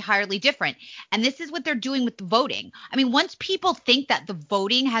something entirely different. And this is what they're doing with the voting. I mean, once people think that the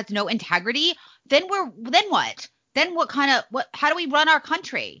voting has no integrity, then what? Then how do we run our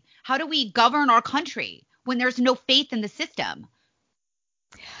country? How do we govern our country when there's no faith in the system?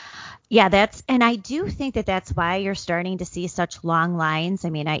 Yeah, and I do think that that's why you're starting to see such long lines. I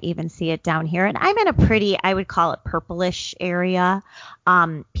mean, I even see it down here, and I'm in a pretty, I would call it purplish area.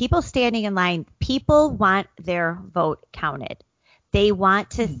 People standing in line, people want their vote counted. They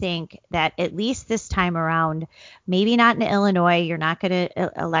want to think that at least this time around, maybe not in Illinois, you're not going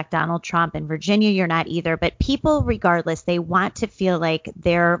to elect Donald Trump. In Virginia, you're not either. But people, regardless, they want to feel like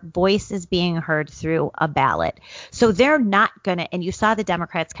their voice is being heard through a ballot. So they're not going to, and you saw the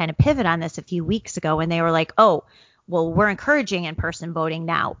Democrats kind of pivot on this a few weeks ago when they were like, oh, well, we're encouraging in-person voting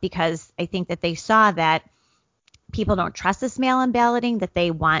now, because I think that they saw that people don't trust this mail-in balloting, that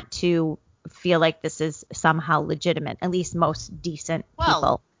they want to feel like this is somehow legitimate, at least most decent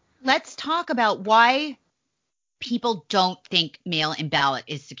people. Let's talk about why people don't think mail-in ballot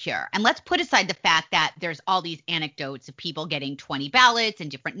is secure. And let's put aside the fact that there's all these anecdotes of people getting 20 ballots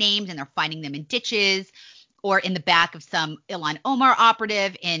and different names, and they're finding them in ditches or in the back of some Ilhan Omar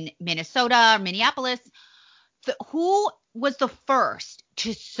operative in Minnesota or Minneapolis. Who was the first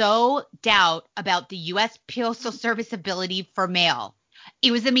to sow doubt about the U.S. Postal Service ability for mail?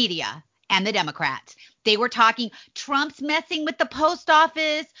 It was the media and the Democrats. They were talking, Trump's messing with the post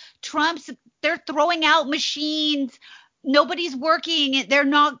office. They're throwing out machines. Nobody's working. They're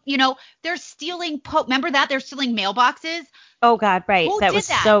not, they're stealing. Remember that? They're stealing mailboxes. Oh, God, right. Who That did was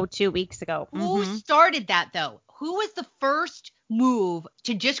that? so 2 weeks ago. Who started that, though? Who was the first move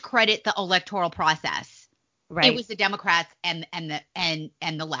to discredit the electoral process? Right. It was the Democrats and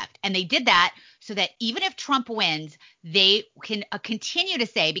the left. And they did that so that even if Trump wins, they can continue to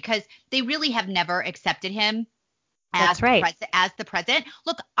say, because they really have never accepted him as the president.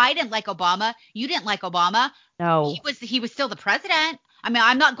 Look, I didn't like Obama. You didn't like Obama. No. He was still the president. I mean,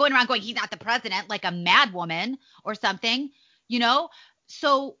 I'm not going around going, he's not the president, like a mad woman or something,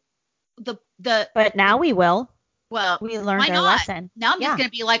 So but now we will. Well, we learned why our not? lesson. Now I'm just going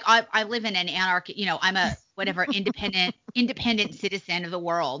to be like, I live in an anarchy, I'm a whatever independent citizen of the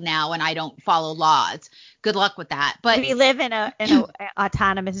world now, and I don't follow laws. Good luck with that. But we live in a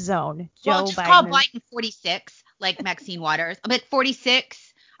autonomous zone. Well, just call Biden 46, like Maxine Waters. I'm at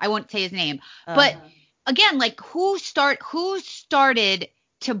 46. I won't say his name. But again, like who started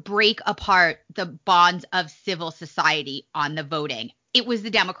to break apart the bonds of civil society on the voting? It was the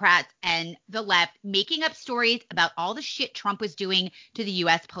Democrats and the left making up stories about all the shit Trump was doing to the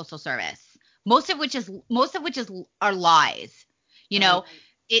U.S. Postal Service, most of which are lies. And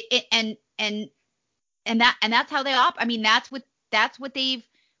that's how they I mean, that's what they've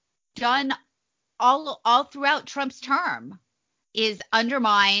done all throughout Trump's term, is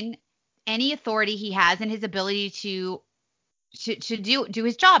undermine any authority he has and his ability to do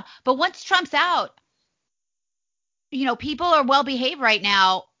his job. But once Trump's out, people are well behaved right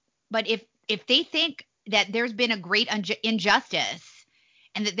now. But if they think that there's been a great injustice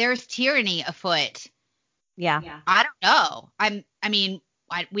and that there's tyranny afoot, yeah, I don't know.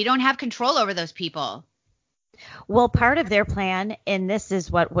 We don't have control over those people. Well, part of their plan, and this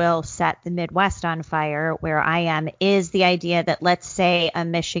is what will set the Midwest on fire where I am, is the idea that, let's say a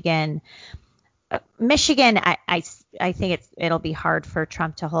Michigan, I think it'll be hard for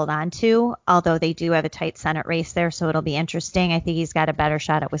Trump to hold on to, although they do have a tight Senate race there, so it'll be interesting. I think he's got a better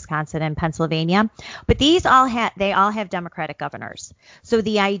shot at Wisconsin and Pennsylvania. But they all have Democratic governors. So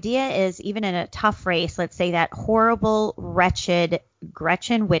the idea is, even in a tough race, let's say that horrible, wretched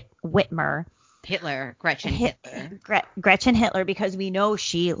Gretchen Whitmer. Gretchen Hitler, because we know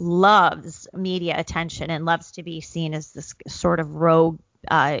she loves media attention and loves to be seen as this sort of rogue,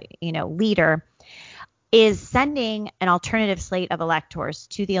 leader, is sending an alternative slate of electors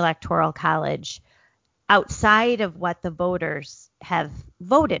to the Electoral College outside of what the voters have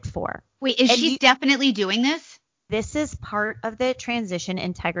voted for. Wait, is she definitely doing this? This is part of the Transition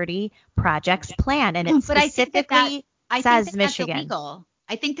Integrity Project's plan, and it specifically says Michigan. That's illegal.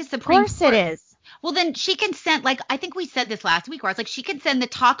 I think the Supreme Court. Of course it is. Well, then she can send, I think we said this last week, where I was like, she can send the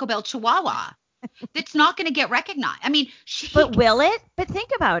Taco Bell Chihuahua. That's not going to get recognized. I mean, But will it? But think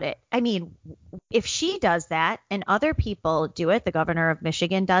about it. I mean, if she does that and other people do it, the governor of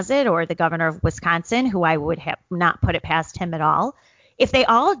Michigan does it, or the governor of Wisconsin, who I would have not put it past him at all. If they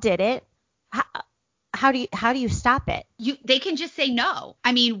all did it, how do you stop it? They can just say no.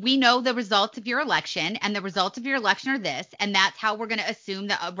 I mean, we know the results of your election, and the results of your election are this, and that's how we're going to assume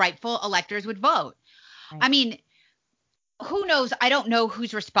that rightful electors would vote. Right. I mean, who knows? I don't know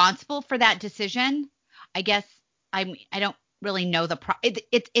who's responsible for that decision. I guess I don't really know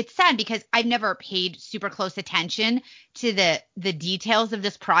it's sad because I've never paid super close attention to the details of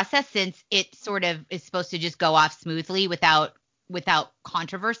this process, since it sort of is supposed to just go off smoothly without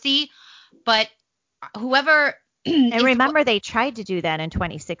controversy. But whoever and remember, they tried to do that in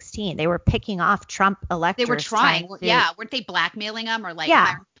 2016. They were picking off Trump electors. They were trying. Yeah. Weren't they blackmailing them, or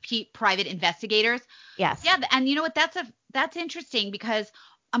private investigators? Yes. Yeah. And you know what? That's interesting, because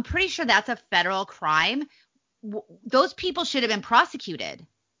I'm pretty sure that's a federal crime. Those people should have been prosecuted.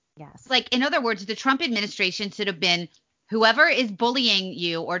 Yes. In other words, the Trump administration should have been, whoever is bullying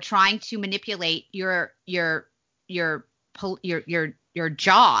you or trying to manipulate your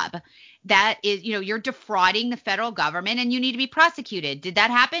job, that is, you're defrauding the federal government and you need to be prosecuted. Did that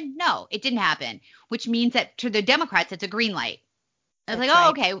happen? No, it didn't happen, which means that to the Democrats, it's a green light. I was like, right. Oh,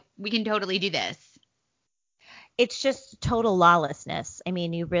 okay, we can totally do this. It's just total lawlessness. I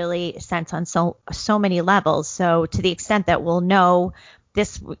mean, you really sense on so many levels. So to the extent that we'll know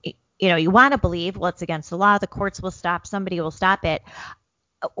this, you want to believe, well, it's against the law, the courts will stop, somebody will stop it.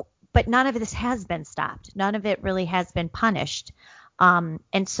 But none of this has been stopped. None of it really has been punished.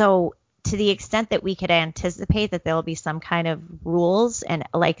 And so to the extent that we could anticipate that there will be some kind of rules, and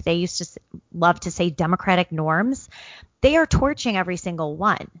like they used to love to say, democratic norms, they are torching every single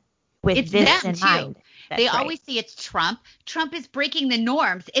one with it's this in mind. They always say it's Trump. Trump is breaking the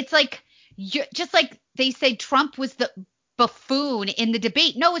norms. It's like, just like they say Trump was the buffoon in the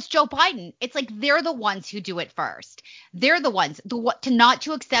debate. No, it's Joe Biden. It's like they're the ones who do it first. They're the ones not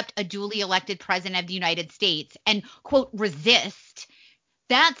to accept a duly elected president of the United States and quote resist.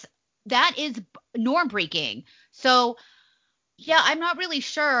 That is norm breaking. So yeah, I'm not really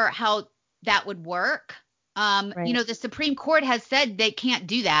sure how that would work. Right. The Supreme Court has said they can't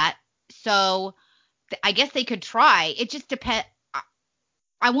do that. So I guess they could try. It just depends.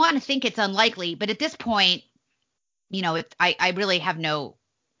 I want to think it's unlikely, but at this point, I really have no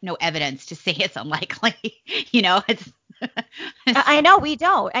evidence to say it's unlikely. It's I know we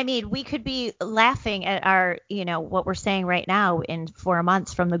don't. I mean, we could be laughing at our, what we're saying right now in 4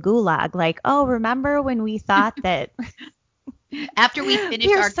 months from the gulag. Like, oh, remember when we thought that after we finished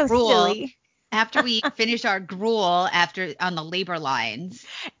we're our so gruel, silly. after we finish our gruel after on the labor lines,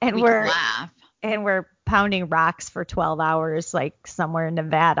 And we can laugh. And we're pounding rocks for 12 hours, like somewhere in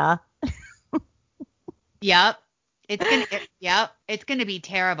Nevada. Yep. It's gonna be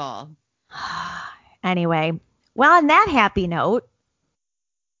terrible. Anyway, well, on that happy note.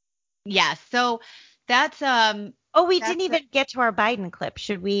 Yeah. So that's Oh, we didn't even get to our Biden clip.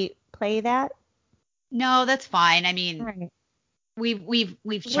 Should we play that? No, that's fine. I mean, Right. we've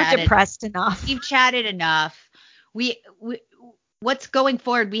We're chatted. depressed enough. We've chatted enough. What's going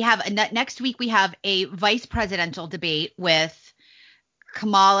forward? We have next week. We have a vice presidential debate with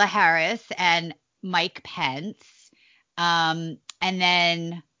Kamala Harris and Mike Pence. And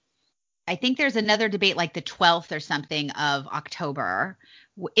then I think there's another debate like the 12th or something of October,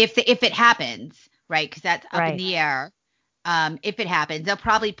 if it happens, right? Because that's up in the air. If it happens,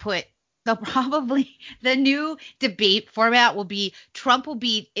 the new debate format will be Trump will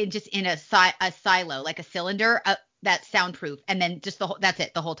be in a silo, like a cylinder that's soundproof, and then just that's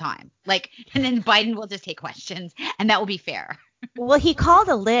it the whole time. And then Biden will just take questions, and that will be fair. Well, he called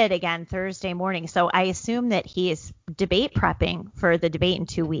a lid again Thursday morning, so I assume that he is debate prepping for the debate in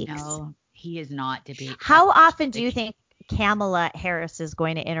 2 weeks. No, he is not debate. How often do you think Kamala Harris is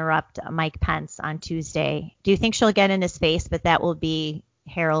going to interrupt Mike Pence on Tuesday? Do you think she'll get in his face, but that will be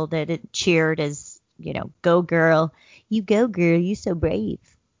heralded and cheered as, go girl, you so brave?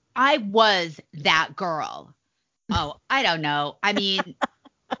 I was that girl. Oh, I don't know. I mean,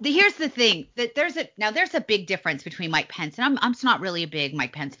 here's the thing that there's a big difference between Mike Pence and I'm not really a big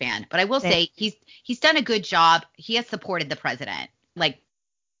Mike Pence fan, but I will say he's done a good job. He has supported the president. I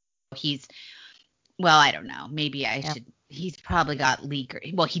don't know. Maybe I should. He's probably got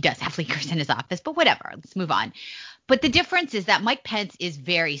leakers. Well, he does have leakers in his office, but whatever. Let's move on. But the difference is that Mike Pence is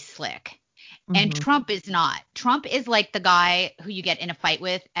very slick. And Trump is not. Trump is like the guy who you get in a fight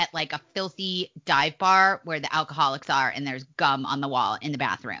with at like a filthy dive bar where the alcoholics are and there's gum on the wall in the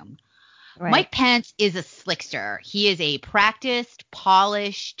bathroom. Right. Mike Pence is a slickster. He is a practiced,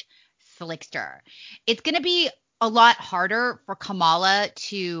 polished slickster. It's going to be a lot harder for Kamala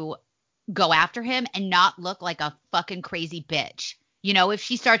to go after him and not look like a fucking crazy bitch. If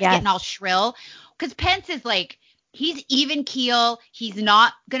she starts getting all shrill, because Pence is like, he's even keel. He's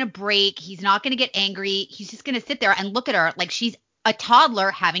not going to break. He's not going to get angry. He's just going to sit there and look at her like she's a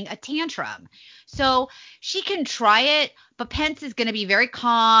toddler having a tantrum. So she can try it, but Pence is going to be very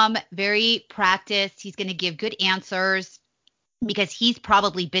calm, very practiced. He's going to give good answers because he's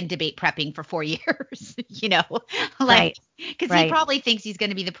probably been debate prepping for 4 years, because he probably thinks he's going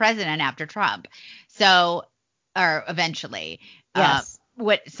to be the president after Trump. So, or eventually. Yes.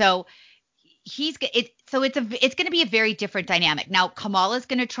 It's going to be a very different dynamic. Now, Kamala's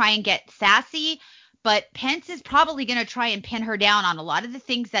going to try and get sassy, but Pence is probably going to try and pin her down on a lot of the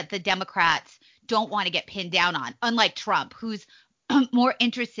things that the Democrats don't want to get pinned down on, unlike Trump, who's more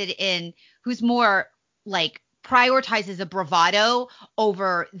prioritizes a bravado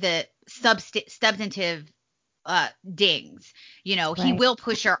over the substantive dings. He will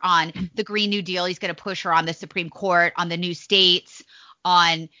push her on the Green New Deal. He's going to push her on the Supreme Court, on the new states,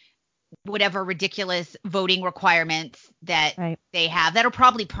 on whatever ridiculous voting requirements that they have that are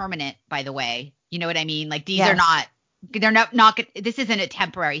probably permanent, by the way. You know what I mean? Like they're not, this isn't a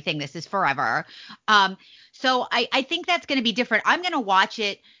temporary thing. This is forever. So I think that's going to be different. I'm going to watch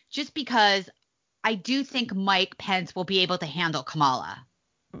it just because I do think Mike Pence will be able to handle Kamala.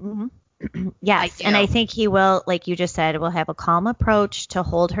 Mm-hmm. Yes, and I think he will, like you just said, will have a calm approach to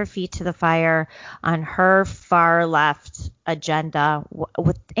hold her feet to the fire on her far left agenda,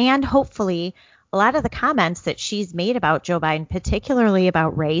 and hopefully a lot of the comments that she's made about Joe Biden, particularly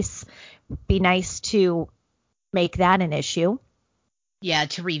about race, be nice to make that an issue. Yeah,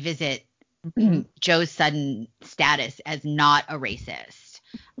 to revisit Joe sudden status as not a racist.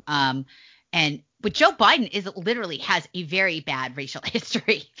 But Joe Biden literally has a very bad racial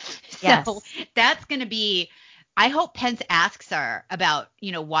history. So that's going to be I hope Pence asks her about,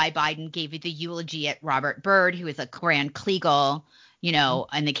 why Biden gave the eulogy at Robert Byrd, who is a Grand Kleagle,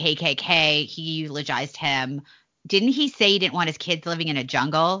 and the KKK. He eulogized him. Didn't he say he didn't want his kids living in a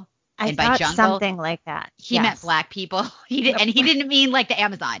jungle? I And thought by jungle, something like that. he meant black people. And he didn't mean like the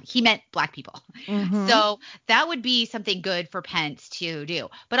Amazon. He meant black people. Mm-hmm. So that would be something good for Pence to do.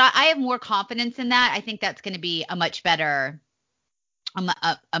 But I have more confidence in that. I think that's going to be a much better,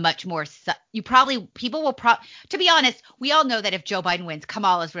 a much more, people will to be honest, we all know that if Joe Biden wins,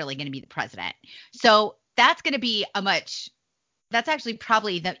 Kamala is really going to be the president. So that's going to be that's actually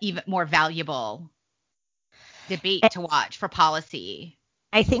probably the even more valuable debate to watch for policy.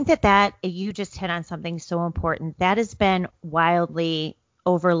 I think that you just hit on something so important that has been wildly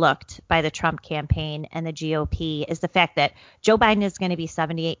overlooked by the Trump campaign and the GOP is the fact that Joe Biden is going to be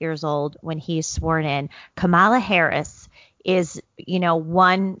 78 years old when he's sworn in. Kamala Harris is,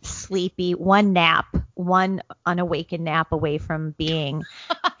 one unawakened nap away from being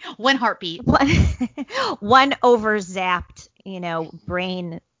one heartbeat, one overzapped,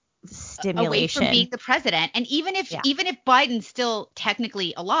 brain stimulation away from being the president. And even if Biden's still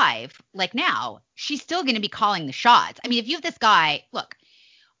technically alive, like now, she's still going to be calling the shots. I mean, if you have this guy, look,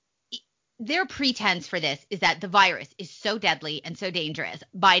 their pretense for this is that the virus is so deadly and so dangerous.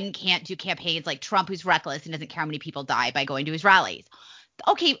 Biden can't do campaigns like Trump, who's reckless and doesn't care how many people die by going to his rallies.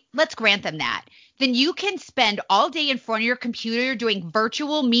 Okay, let's grant them that. Then you can spend all day in front of your computer doing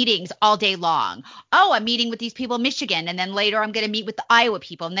virtual meetings all day long. Oh, I'm meeting with these people in Michigan, and then later I'm going to meet with the Iowa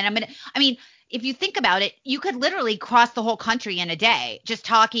people, and then if you think about it, you could literally cross the whole country in a day just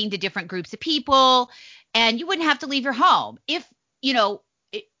talking to different groups of people, and you wouldn't have to leave your home. If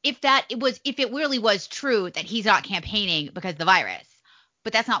it really was true that he's not campaigning because of the virus,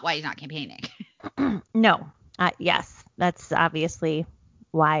 but that's not why he's not campaigning. No. Yes, that's obviously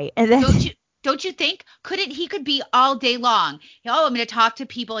why. Don't you think? He could be all day long. Oh, I'm going to talk to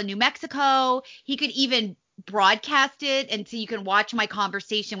people in New Mexico. He could even broadcast it, and so you can watch my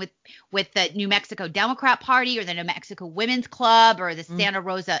conversation with the New Mexico Democrat Party or the New Mexico Women's Club or the Santa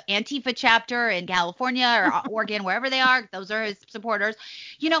Rosa Antifa chapter in California or Oregon, wherever they are. Those are his supporters.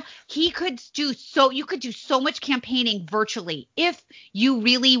 You could do so much campaigning virtually if you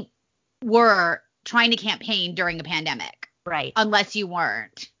really were trying to campaign during a pandemic. Right. Unless you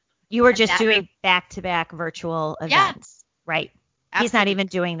weren't. You were just doing back-to-back virtual events. Yeah. Right. Absolutely. He's not even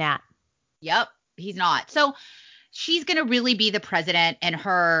doing that. Yep. He's not. So she's going to really be the president, and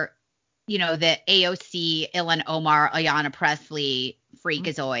her, the AOC, Ilhan Omar, Ayanna Pressley,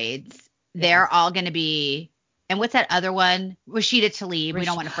 freakazoids, they're all going to be, and what's that other one? Rashida Tlaib. We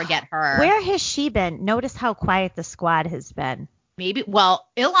don't want to forget her. Where has she been? Notice how quiet the squad has been. Maybe. Well,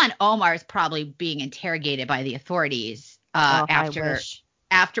 Ilhan Omar is probably being interrogated by the authorities after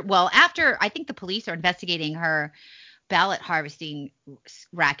I think the police are investigating her ballot harvesting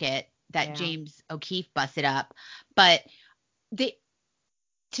racket that James O'Keefe busted up. But to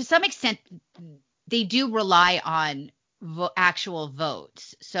some extent, they do rely on actual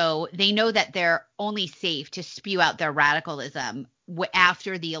votes. So they know that they're only safe to spew out their radicalism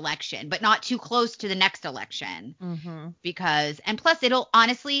after the election, but not too close to the next election. Mm-hmm. And plus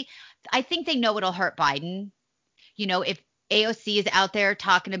honestly, I think they know it'll hurt Biden. If AOC is out there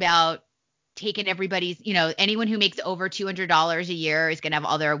talking about taking everybody's, anyone who makes over $200 a year is going to have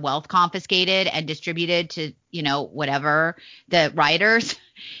all their wealth confiscated and distributed to, whatever the rioters,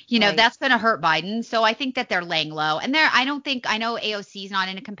 right. That's going to hurt Biden. So I think that they're laying low. And I know AOC is not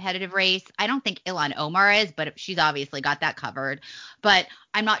in a competitive race. I don't think Ilhan Omar is, but she's obviously got that covered. But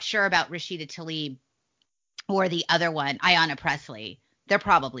I'm not sure about Rashida Tlaib or the other one, Ayanna Pressley. They're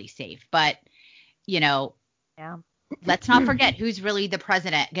probably safe. But, yeah. Let's not forget who's really going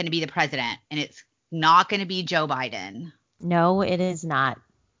to be the president. And it's not going to be Joe Biden. No, it is not.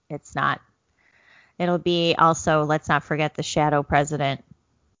 It's not. It'll be also, let's not forget the shadow president,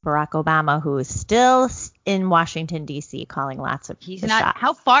 Barack Obama, who is still in Washington, D.C., calling lots of shots.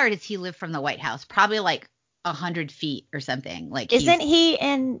 How far does he live from the White House? Probably like 100 feet or something. Isn't he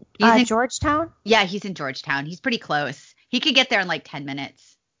in Georgetown? Yeah, he's in Georgetown. He's pretty close. He could get there in like 10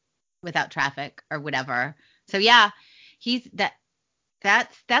 minutes without traffic or whatever. So yeah,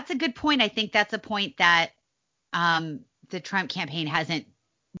 that's a good point. I think that's a point that the Trump campaign hasn't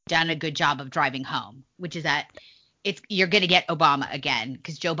done a good job of driving home, which is that you're going to get Obama again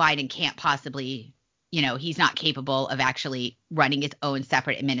because Joe Biden can't possibly, he's not capable of actually running his own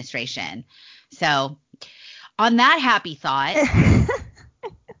separate administration. So on that happy thought,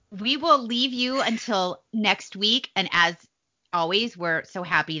 we will leave you until next week. And as always, we're so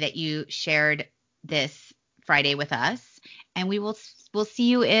happy that you shared this Friday with us, and we'll see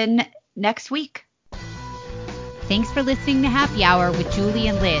you in next week. Thanks for listening to Happy Hour with Julie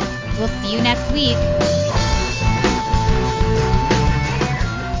and Liz. We'll see you next week.